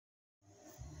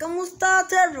Kamusta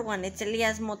to everyone? It's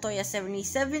Elias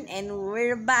Motoya77 and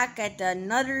we're back at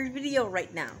another video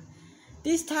right now.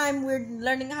 This time we're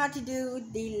learning how to do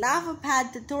the lava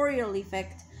pad tutorial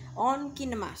effect on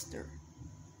Kinemaster.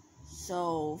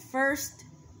 So first,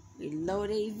 we load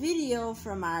a video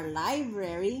from our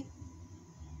library.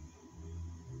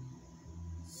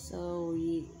 So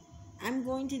I'm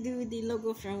going to do the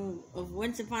logo of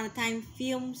Once Upon a Time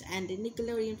films and the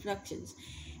Nickelodeon productions,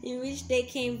 in which they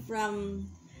came from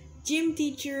Gym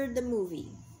Teacher the movie.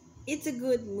 It's a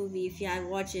good movie if you have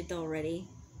watched it already.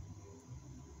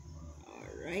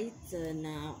 Alright, so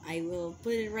now I will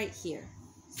put it right here.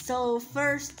 So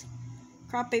first,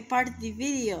 crop a part of the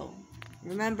video.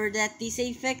 Remember that this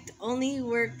effect only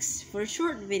works for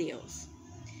short videos.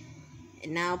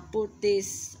 And now put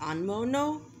this on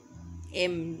mono,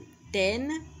 M10,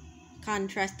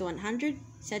 contrast 100,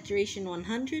 saturation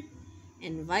 100,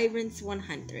 and vibrance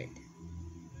 100.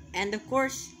 And of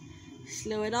course,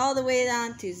 slow it all the way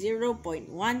down to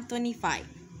 0.125.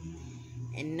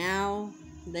 And now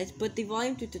let's put the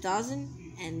volume to 2000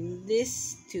 and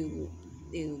this to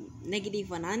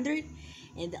 -100,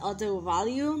 and the auto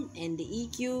volume and the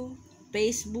EQ,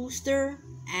 bass booster,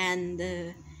 and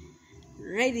the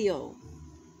radio.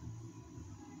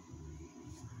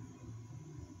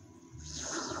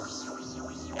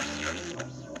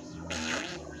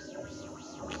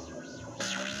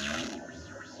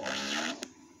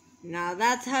 Now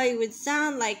that's how it would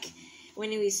sound like when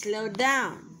we slow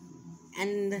down.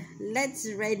 And let's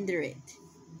render it.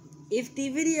 If the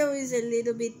video is a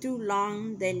little bit too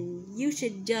long, then you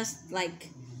should just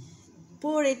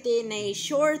put it in a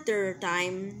shorter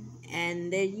time,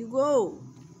 and there you go.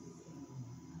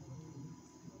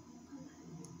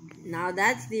 Now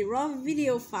that's the raw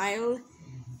video file,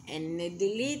 and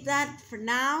delete that for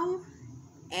now.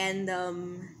 And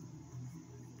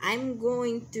I'm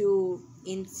going to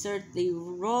insert the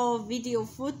raw video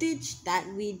footage that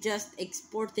we just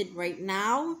exported right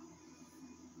now,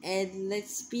 and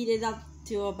let's speed it up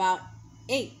to about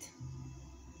 8.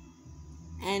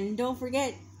 And don't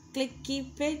forget, click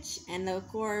keep pitch, and of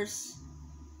course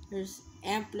just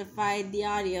amplify the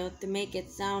audio to make it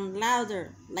sound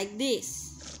louder like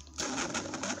this.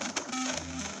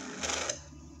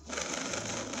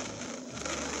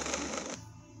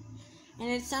 And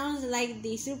it sounds like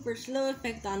the super slow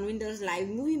effect on Windows Live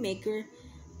Movie Maker,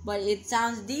 but it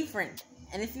sounds different.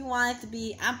 And if you want it to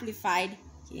be amplified,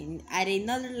 you can add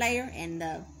another layer and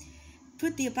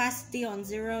put the opacity on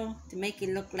 0 to make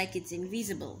it look like it's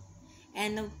invisible.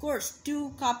 And of course,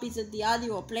 2 copies of the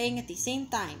audio are playing at the same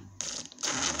time.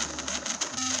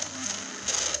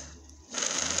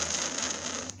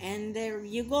 And there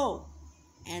you go.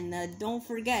 And don't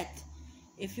forget,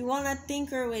 if you want to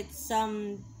tinker with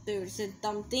some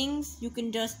things, you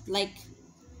can just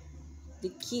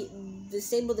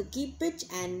disable the keep pitch,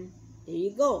 and there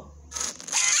you go.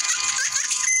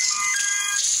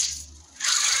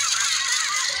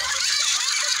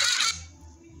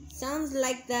 Sounds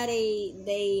like that a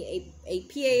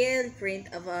PAL print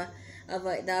of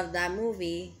that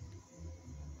movie,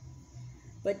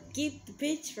 but keep the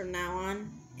pitch from now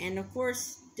on. And of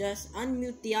course, just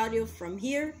unmute the audio from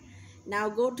here. Now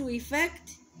go to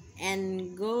effect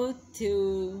and go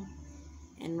to,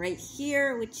 and right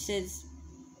here which says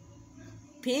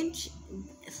pinch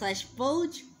 /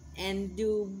 bulge, and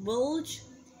do bulge.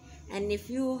 And if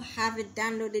you haven't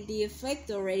downloaded the effect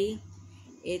already,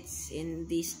 it's in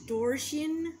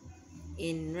distortion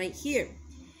in right here.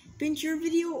 Pinch your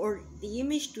video or the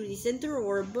image to the center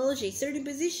or bulge a certain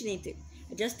position into.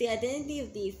 Adjust the identity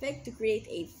of the effect to create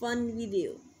a fun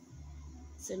video.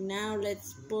 So now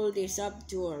let's pull this up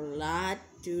to a lot,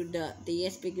 to the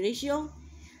aspect ratio.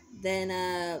 Then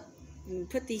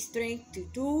put the strength to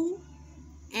 2,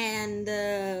 and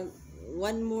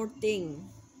one more thing.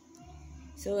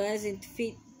 So it hasn't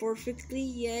fit perfectly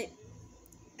yet.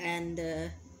 And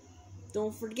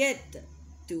don't forget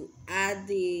to add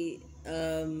the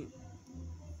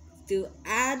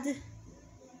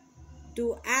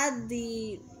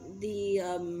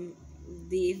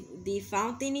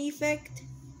fountain effect.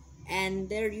 And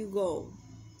there you go.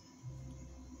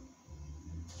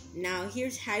 Now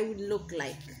here's how it would look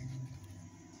like.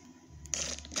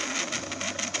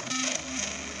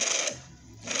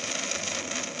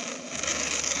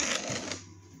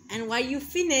 And while you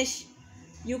finish,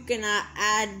 you can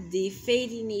add the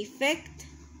fading effect.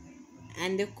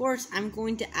 And of course, I'm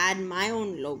going to add my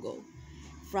own logo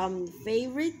from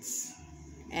favorites,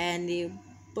 and you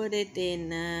put it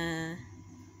in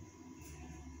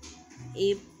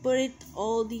put it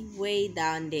all the way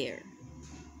down there.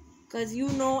 Because you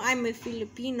know I'm a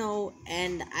Filipino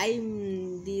and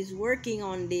I'm this working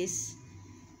on this,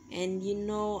 and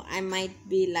I might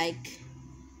be like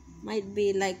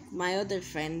my other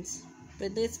friends,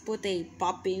 but let's put a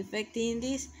popping effect in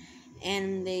this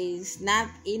and a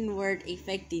snap inward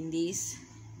effect in this,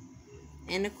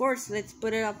 and of course let's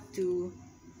put it up to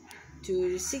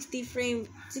 60 frame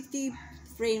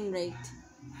rate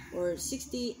or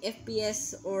 60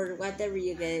 FPS or whatever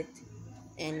you get.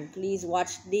 And please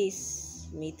watch this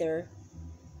meter,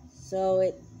 so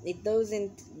it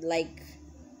doesn't like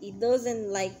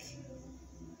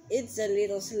it's a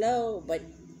little slow, but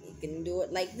you can do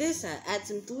it like this. Add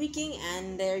some tweaking,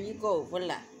 and there you go,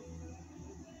 voila.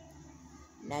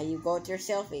 Now you got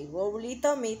yourself a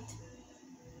Robolito meat.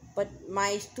 But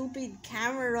my stupid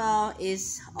camera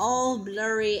is all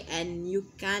blurry and you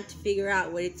can't figure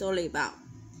out what it's all about.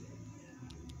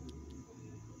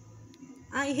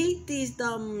 I hate this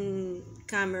dumb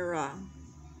camera.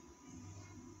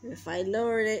 If I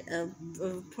lower it, a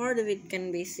part of it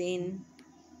can be seen.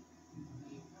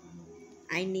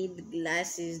 I need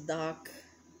glasses, doc.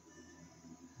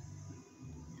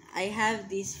 I have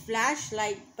this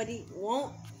flashlight, but it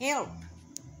won't help.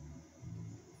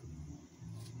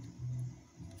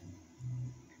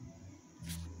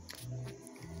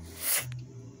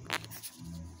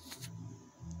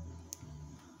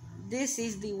 This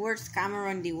is the worst camera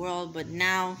in the world, but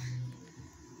now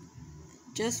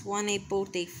just want to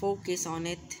put a focus on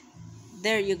it.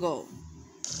 There you go.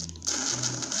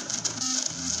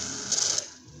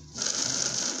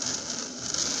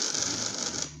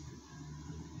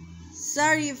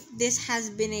 Sorry if this has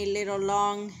been a little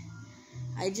long.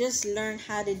 I just learned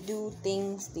how to do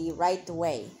things the right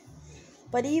way.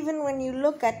 But even when you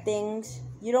look at things,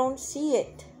 you don't see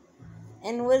it.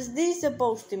 And what's this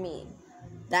supposed to mean?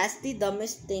 That's the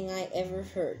dumbest thing I ever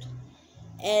heard.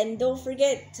 And don't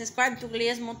forget, subscribe to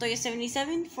Elias Montoya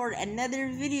 77 for another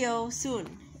video soon.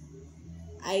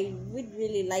 I would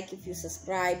really like if you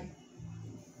subscribe.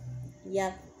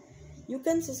 Yeah, you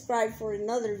can subscribe for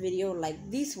another video like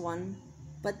this one,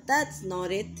 but that's not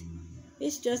it.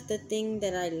 It's just a thing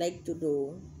that I like to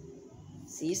do.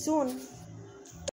 See you soon.